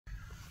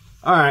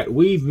Alright,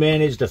 we've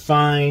managed to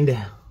find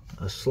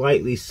a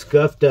slightly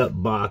scuffed up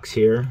box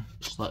here.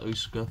 Slightly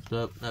scuffed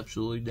up,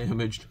 absolutely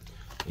damaged.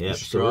 Yep,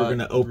 so we're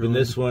gonna open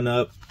this one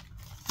up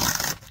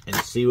and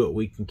see what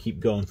we can keep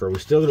going for. We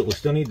still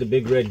need the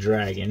big red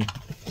dragon.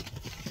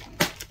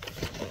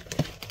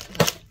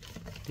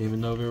 Didn't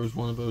even know there was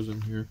one of those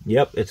in here.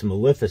 Yep, it's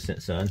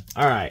Maleficent, son.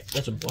 Alright.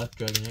 That's a black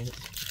dragon, ain't it?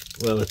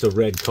 Well, it's a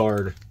red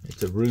card.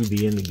 It's a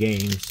ruby in the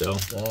game, so.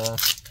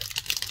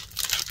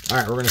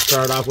 Alright, we're gonna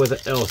start off with an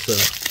Elsa.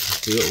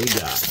 Let's see what we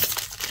got.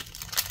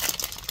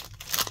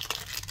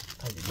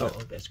 I did not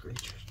like that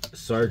screech.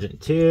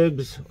 Sergeant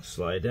Tibbs.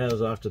 Slide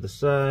those off to the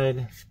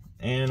side.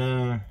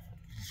 Anna.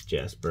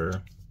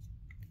 Jasper.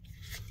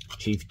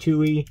 Chief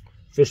Tui.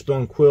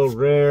 Fishbone Quill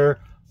Rare.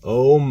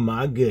 Oh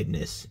my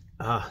goodness.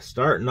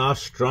 Starting off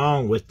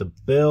strong with the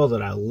Belle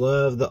that I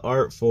love the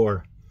art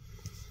for.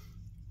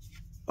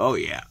 Oh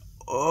yeah.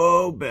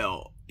 Oh,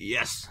 Belle.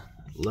 Yes.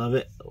 Love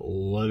it.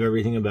 Love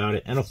everything about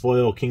it. And a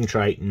foil King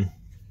Triton.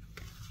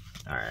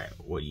 Alright,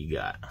 what do you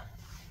got?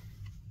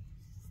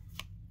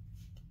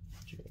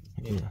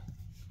 Yeah.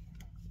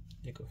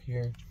 You go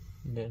here.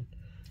 And then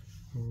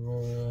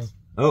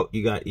oh,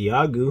 you got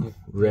Iago,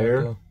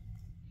 rare. Iago.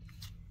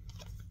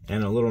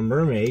 And a Little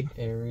Mermaid.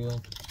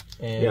 Ariel.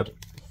 And yep.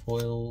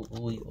 Foil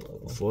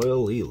Lilo.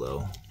 Foil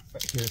Lilo.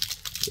 Right here.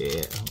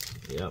 Yeah.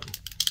 Yep.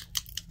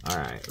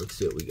 Alright, let's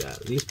see what we got.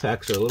 These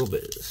packs are a little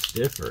bit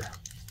stiffer.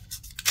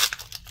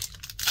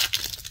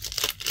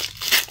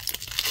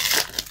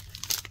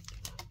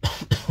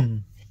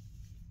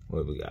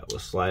 What do we got? We'll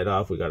slide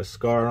off. We got a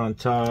Scar on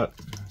top.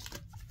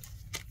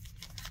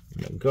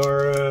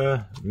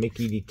 Megara,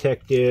 Mickey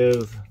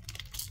Detective,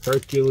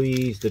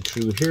 Hercules, the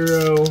True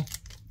Hero,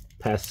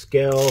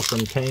 Pascal from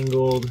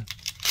Tangled,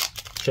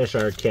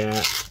 Cheshire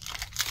Cat,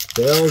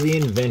 Belle the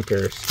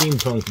Inventor,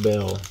 Steampunk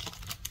Belle,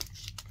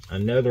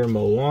 another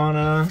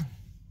Moana,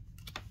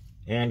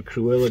 and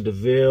Cruella de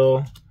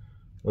Vil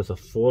with a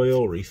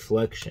foil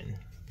reflection.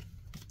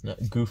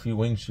 That goofy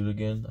wingsuit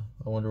again.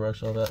 I wonder where I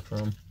saw that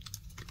from.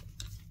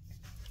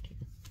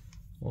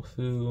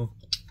 Wolfu,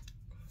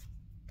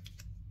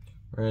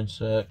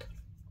 Ransack,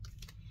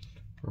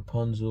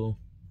 Rapunzel.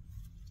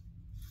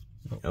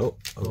 Oh,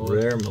 a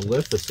rare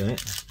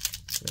Maleficent.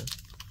 Yeah.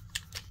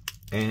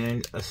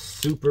 And a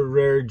super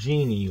rare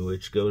Genie,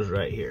 which goes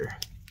right here.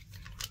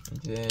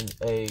 And then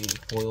a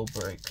foil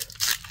break.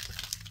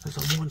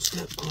 Because I'm one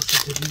step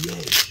closer to the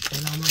edge,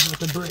 and I'm about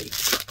to break.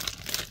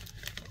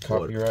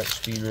 Copyright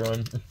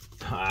speedrun.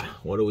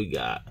 What do we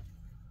got?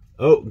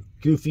 Oh,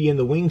 Goofy in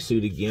the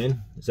wingsuit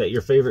again. Is that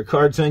your favorite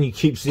card, son? You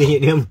keep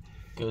seeing him.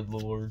 Good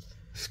lord.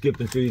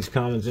 Skipping through these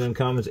commons and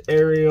uncommons.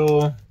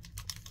 Ariel.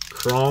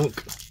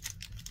 Kronk.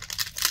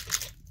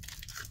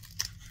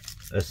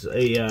 That's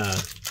a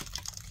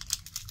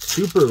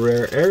super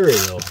rare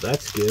Ariel.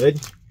 That's good.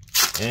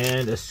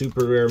 And a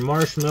super rare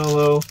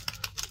Marshmallow.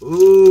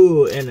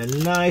 Ooh, and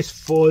a nice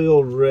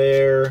foil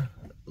rare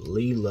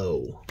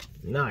Lilo.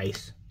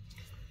 Nice.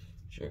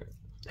 Sure.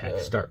 Pack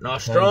starting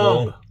off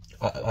strong.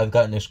 I've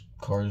gotten this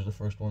card as the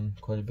first one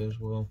quite a bit as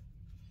well.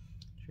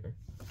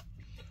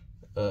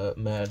 Sure.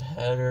 Mad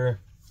Hatter.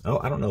 Oh,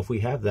 I don't know if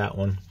we have that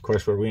one. Of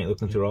course, we ain't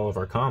looking through all of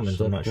our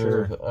commons. I'm not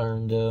sure.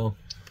 Irondale.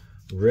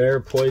 Rare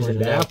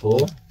Poisoned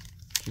Apple.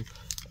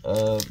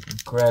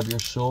 Grab Your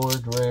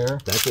Sword, rare.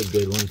 That's a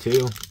good one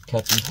too.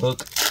 Captain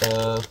Hook,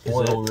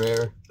 foil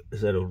rare.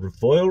 Is that a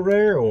foil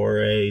rare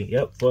or a?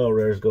 Yep, foil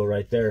rares go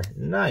right there.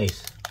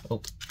 Nice.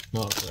 Oh,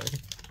 not rare.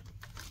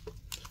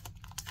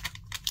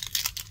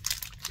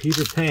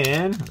 Peter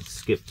Pan. Let's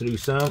skip through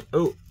some.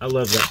 Oh, I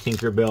love that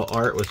Tinkerbell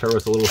art with her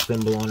with a little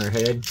thimble on her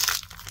head.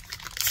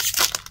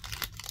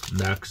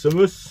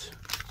 Maximus.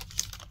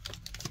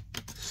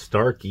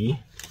 Starkey.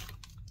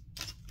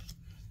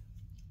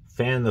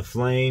 Fan the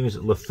Flames.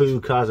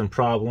 LeFou causing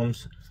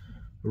problems.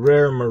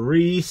 Rare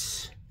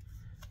Maurice.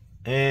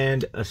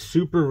 And a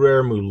super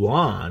rare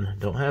Mulan.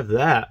 Don't have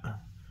that.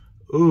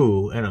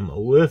 Ooh, and a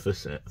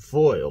Maleficent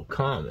foil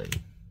common.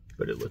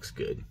 But it looks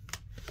good.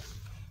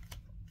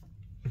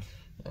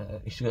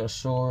 He's got a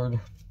sword.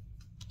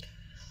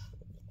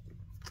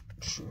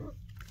 Sure.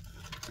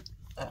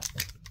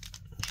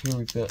 Here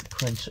we've got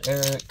Prince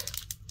Eric.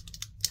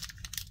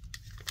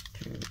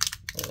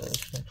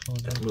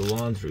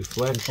 Mulan's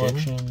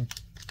Reflection.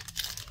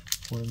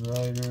 Wind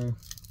Rider.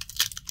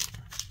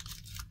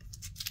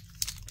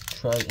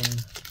 Triton.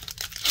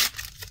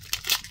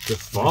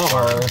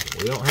 Jafar.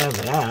 We don't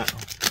have that.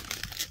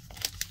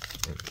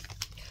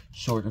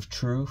 Sword of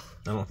Truth.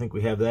 I don't think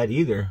we have that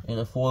either. And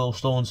a foil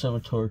Stolen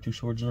Scimitar, 2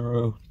 swords in a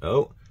row.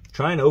 Oh,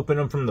 try and open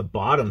them from the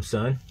bottom,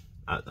 son.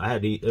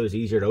 It was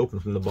easier to open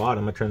from the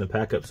bottom. I turned the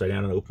pack upside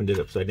down and opened it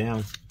upside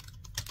down.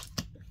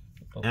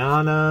 Oh.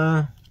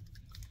 Anna,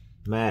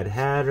 Mad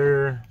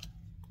Hatter,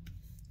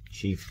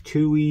 Chief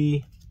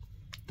Tui,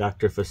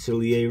 Dr.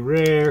 Facilier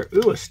rare.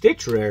 Ooh, a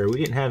Stitch rare. We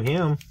didn't have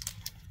him.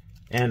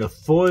 And a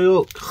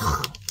foil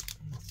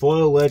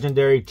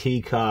legendary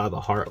T-Ka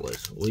the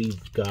Heartless.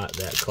 We've got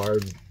that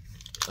card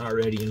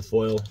already in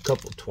foil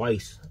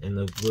twice in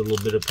the little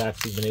bit of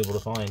packs we've been able to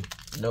find.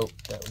 Nope,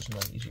 that was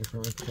not easier for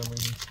me for some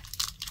reason.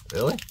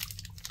 Really?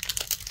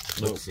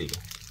 Nope. Let's see.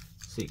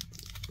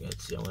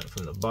 Let's see. I went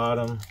from the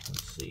bottom.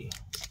 Let's see.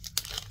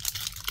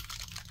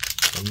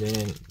 And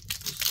then,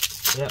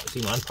 yeah,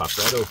 see, mine popped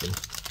right open.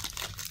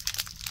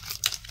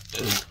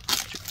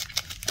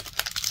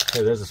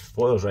 Hey, there's the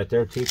foils right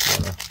there too.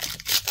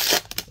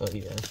 Oh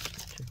yeah.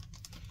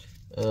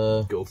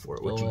 Go for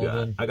it. What Aladdin. you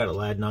got? I got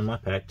Aladdin on my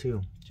pack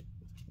too.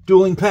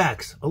 Dueling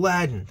packs.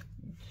 Aladdin.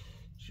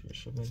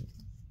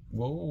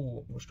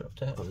 Whoa, let's drop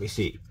that. Let me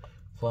see.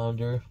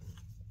 Flounder.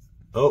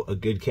 Oh, a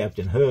good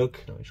Captain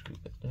Hook. Let me scoot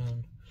that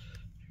down.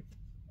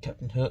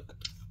 Captain Hook.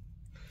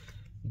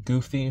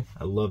 Goofy.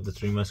 I love the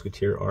Three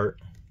Musketeer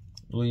art.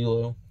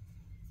 Lilo.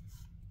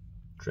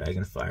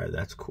 Dragonfire.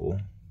 That's cool.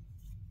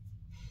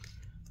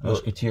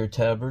 Musketeer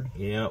Tabard.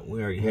 Yeah,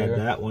 we already had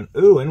that one.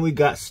 Ooh, and we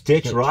got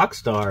Stitch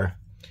Rockstar.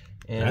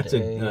 And that's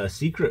a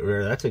secret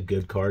rare. That's a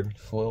good card.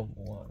 Foil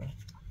Moana.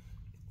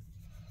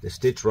 The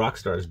Stitch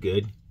Rockstar is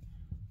good.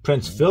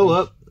 Prince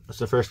Philip. That's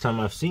the first time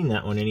I've seen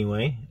that one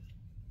anyway.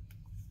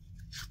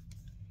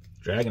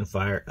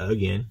 Dragonfire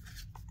again.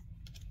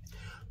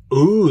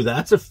 Ooh,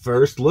 that's a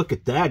first. Look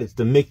at that. It's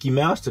the Mickey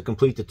Mouse to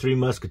complete the Three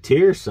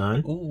Musketeers,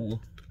 son. Ooh.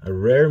 A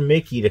rare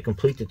Mickey to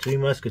complete the Three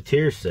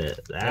Musketeers set.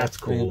 That's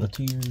cool.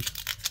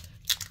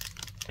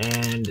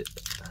 And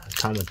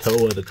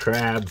Tamatoa the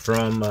crab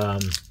from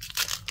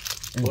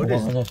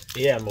Moana.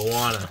 Yeah,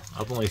 Moana.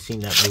 I've only seen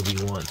that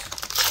movie once.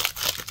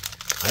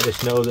 I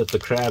just know that the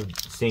crab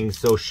sings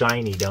so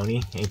shiny, don't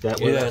he? Ain't that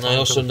what? Yeah, and I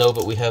also know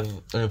that we have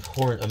an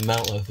important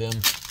amount of them.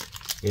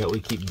 Yeah, we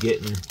keep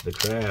getting the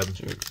crab.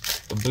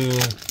 Boo.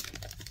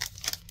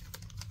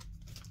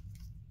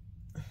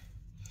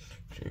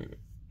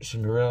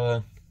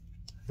 Cinderella.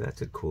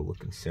 That's a cool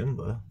looking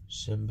Simba.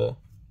 Simba.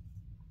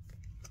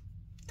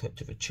 Cut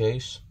to the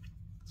chase.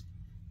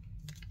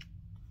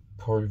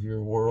 Part of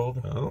your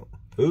world. Oh.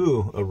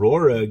 Ooh,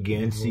 Aurora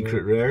again. Aurora.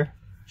 Secret rare.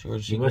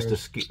 George you must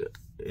have...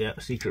 Yeah,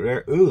 secret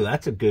rare. Ooh,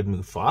 that's a good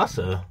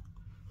Mufasa.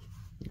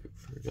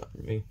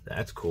 Forgotten me.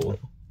 That's cool.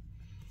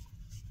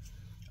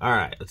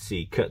 Alright, let's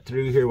see. Cut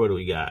through here. What do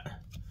we got?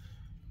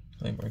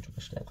 I burned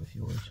a stack with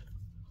yours.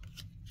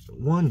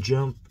 One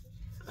jump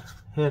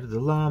ahead of the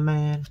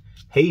lawman.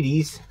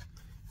 Hades.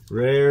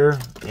 Rare.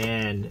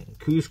 And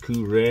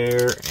Cusco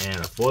rare.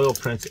 And a foil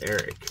Prince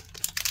Eric.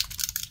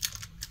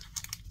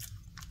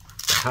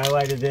 The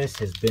highlight of this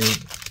has been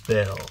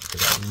Belle,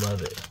 because I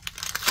love it.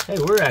 Hey,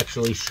 we're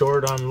actually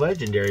short on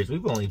legendaries.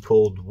 We've only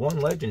pulled one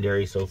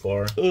legendary so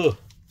far. Ugh.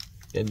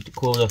 Got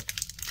Dakota.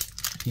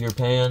 Peter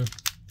Pan.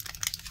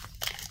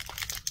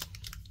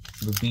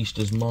 The Beast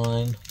is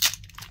Mine.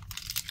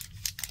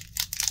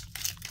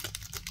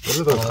 What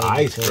are those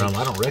eyes from?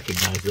 I don't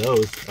recognize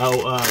those.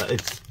 Oh,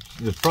 it's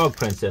the Frog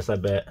Princess, I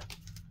bet.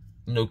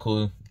 No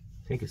clue.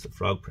 I think it's the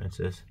Frog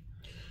Princess.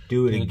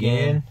 Do it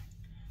again.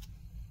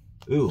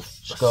 Ooh, a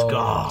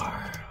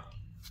scar.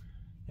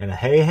 And a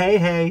hey, hey,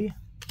 hey.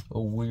 A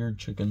weird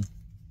chicken.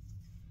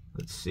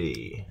 Let's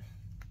see.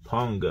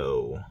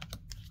 Pongo.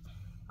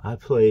 I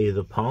play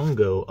the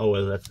Pongo. Oh,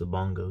 well, that's the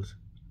bongos.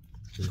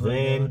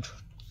 Then,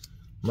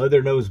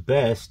 Mother Knows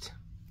Best.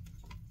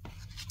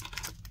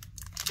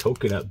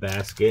 Coconut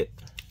Basket.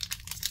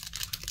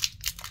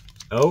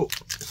 Oh,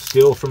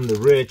 Steal from the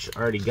Rich.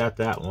 Already got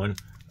that one.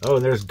 Oh,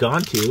 and there's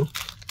Gontu.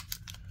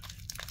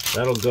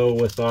 That'll go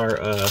with our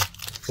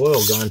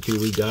foil Gontu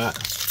we got.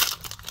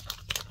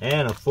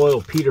 And a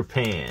foil Peter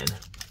Pan.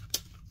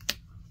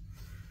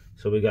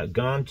 So we got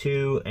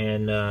Gontu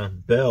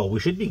and Belle. We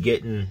should be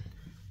getting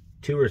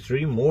 2 or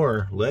 3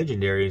 more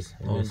legendaries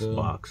in this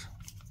box.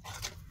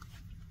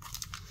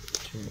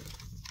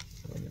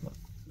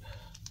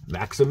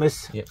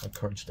 Maximus. Yep, my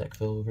card stack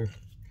fell over.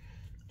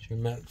 2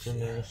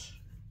 Maximus.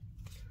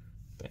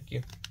 Thank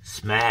you.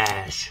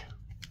 Smash.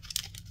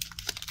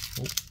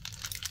 Oh.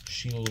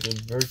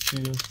 Shielded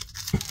Virtue.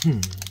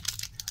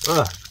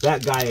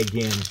 That guy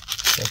again.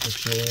 That's a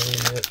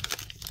shit.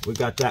 We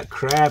got that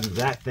crab,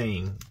 that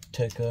thing.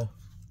 Tekka.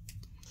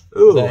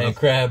 Ooh, Giant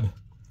crab.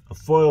 A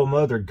foil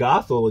Mother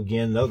Gothel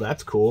again, though.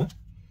 That's cool.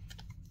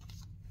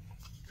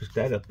 Put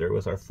that up there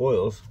with our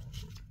foils.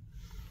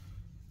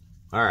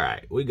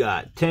 Alright, we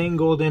got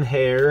Tangled in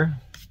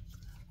Hair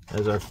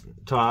as our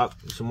top.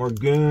 Some more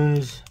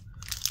Goons.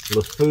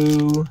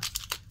 LeFou.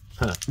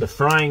 The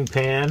Frying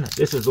Pan.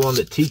 This is the one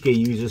that TK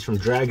uses from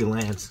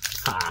Dragonlance.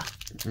 Ha!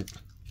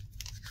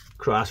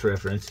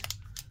 Cross-reference.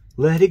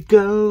 Let it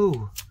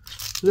go.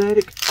 Let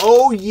it...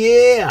 Oh,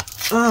 yeah!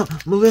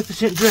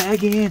 Maleficent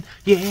Dragon.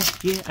 Yeah,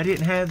 I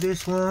didn't have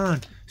this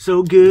one.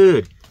 So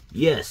good.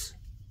 Yes.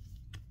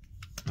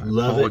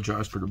 Love it. I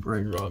apologize for the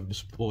brain rot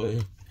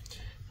display.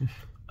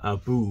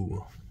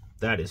 Boo.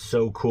 That is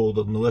so cool,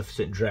 the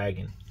Maleficent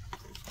Dragon.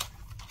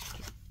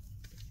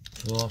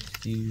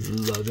 Lofty.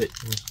 Love it.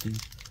 Lofty.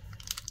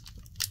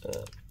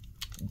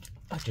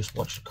 I just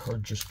watched the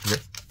card just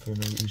drift for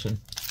no reason.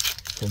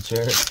 Prince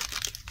Eric.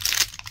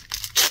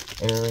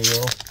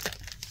 Ariel.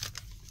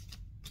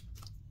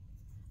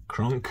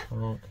 Crunk.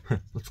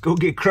 Let's go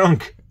get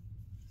Crunk.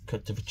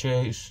 Cut to the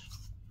chase.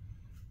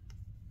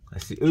 I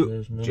see.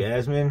 Ooh,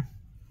 Jasmine.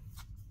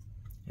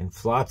 And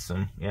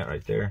Flotsam. Yeah,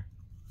 right there.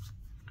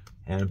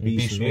 And a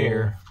Beast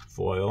Mirror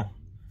foil.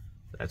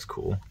 That's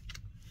cool.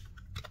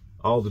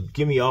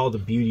 Give me all the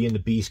Beauty and the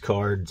Beast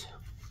cards.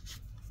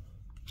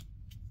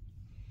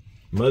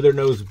 Mother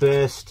Knows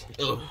Best.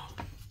 Ugh.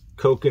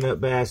 Coconut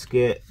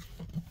Basket.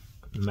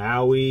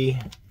 Maui.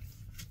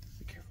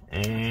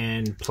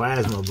 And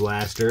Plasma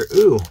Blaster.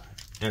 Ooh,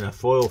 and a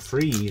foil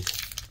Freeze.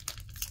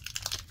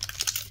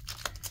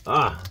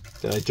 Ah,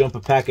 did I jump a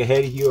pack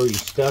ahead of you, or are you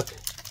stuck?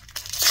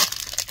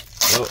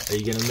 Oh, are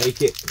you gonna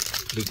make it?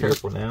 Be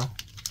careful now.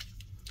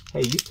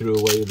 Hey, you threw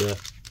away the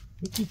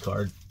Mickey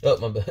card. Oh,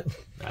 my bad.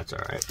 That's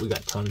alright. We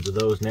got tons of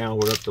those now.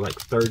 We're up to like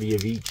 30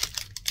 of each.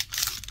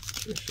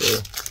 For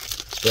sure.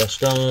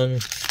 Gaston.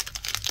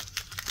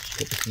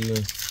 Skip a few.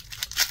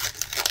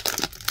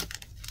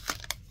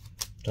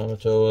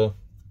 Tamatoa.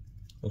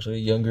 Looks like a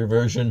younger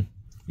version.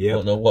 Yeah.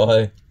 Don't know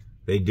why.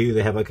 They do.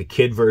 They have like a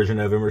kid version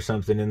of him or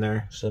something in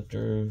there.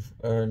 Scepter of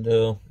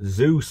Arendelle.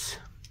 Zeus.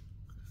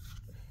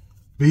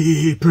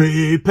 Be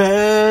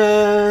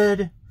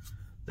prepared.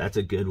 That's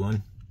a good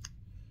one.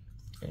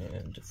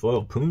 And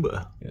foil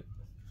Pumbaa. Yep.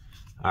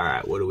 All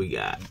right, what do we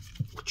got?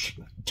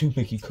 2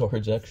 Mickey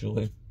cards,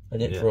 actually. I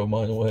didn't throw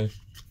mine away.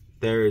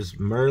 There's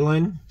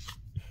Merlin.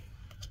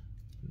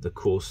 The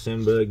cool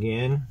Simba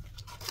again.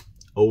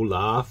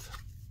 Olaf.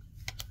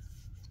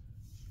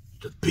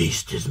 The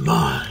beast is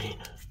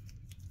mine.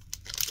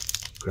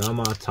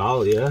 Grandma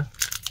Talia.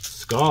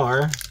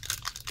 Scar.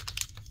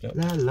 Yep.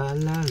 La la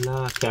la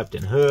la.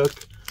 Captain Hook.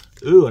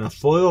 Ooh, and a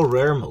foil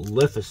rare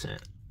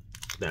Maleficent.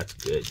 That's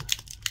good.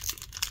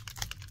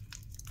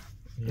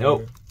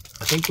 Nope.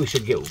 I think we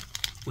should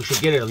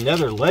get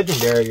another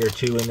legendary or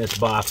two in this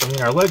box. I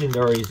mean, our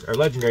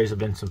legendaries have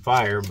been some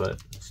fire, but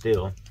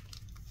still.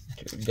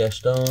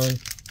 Gaston.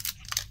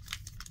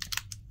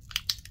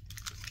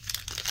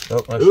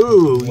 Oh,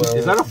 ooh,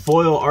 is that a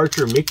foil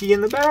Archer Mickey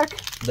in the back?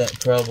 That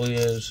probably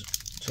is.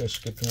 Just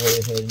skipped way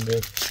ahead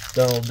into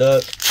Donald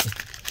Duck.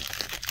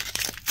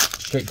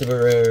 Straight to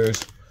the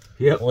rares.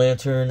 Yep.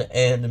 Lantern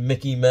and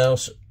Mickey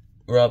Mouse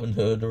Robin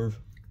Hood, or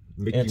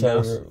Mickey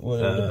Mouse,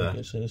 whatever the heck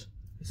it is.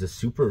 It's a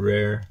super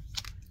rare.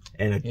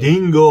 And a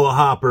Dingle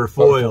Hopper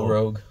foil.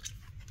 Rogue.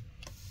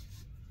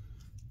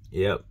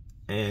 Yep.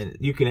 And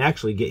you can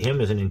actually get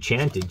him as an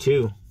enchanted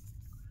too.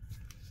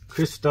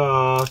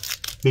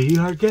 Kristoff, be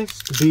our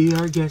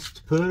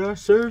guest, put our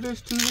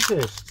service to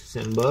the test.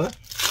 Simba.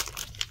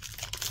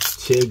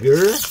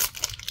 Tigger.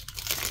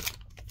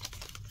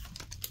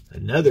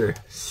 Another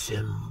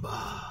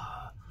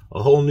Simba.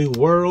 A Whole New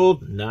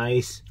World.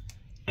 Nice.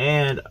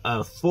 And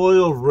a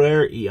foil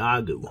rare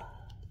Iago.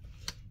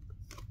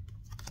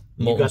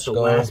 You got the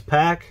last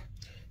pack?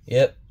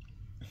 Yep.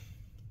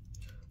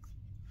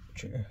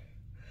 Sure.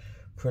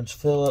 Prince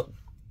Philip.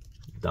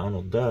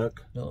 Donald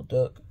Duck. Donald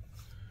Duck.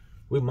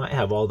 We might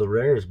have all the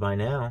rares by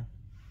now.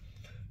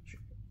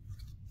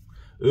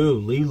 Ooh,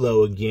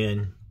 Lilo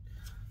again.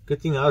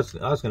 Good thing I was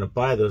going to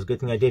buy those.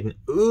 Good thing I didn't.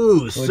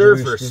 Ooh,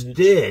 Surfer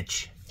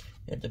Stitch.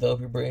 And develop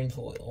your brain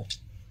foil.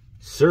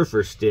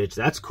 Surfer Stitch.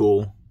 That's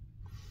cool.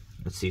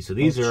 Let's see. So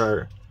these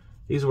were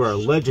our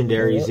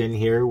legendaries in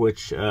here,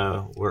 which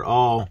were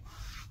all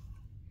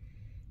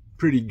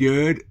pretty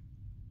good.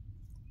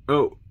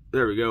 Oh,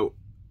 there we go.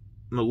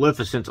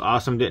 Maleficent's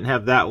awesome. Didn't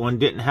have that one.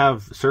 Didn't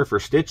have Surfer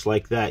Stitch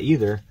like that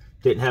either.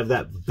 Didn't have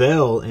that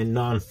Belle in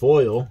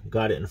non-foil.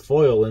 Got it in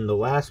foil in the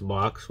last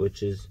box,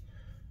 which is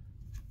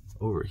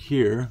over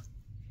here.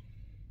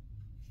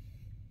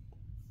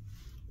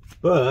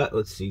 But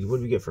let's see, what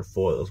do we get for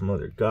foils?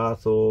 Mother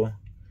Gothel,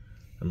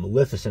 a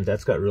Maleficent.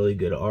 That's got really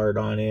good art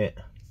on it.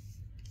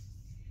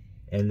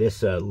 And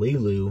this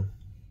Lilu,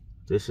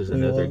 this is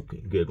another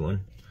good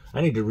one.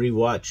 I need to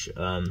rewatch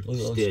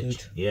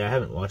Stitch. Yeah, I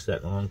haven't watched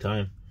that in a long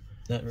time.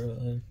 Not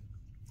really.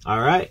 All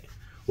right.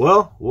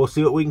 Well, we'll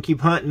see what we can keep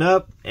hunting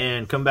up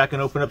and come back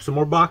and open up some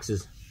more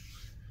boxes.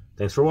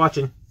 Thanks for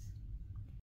watching.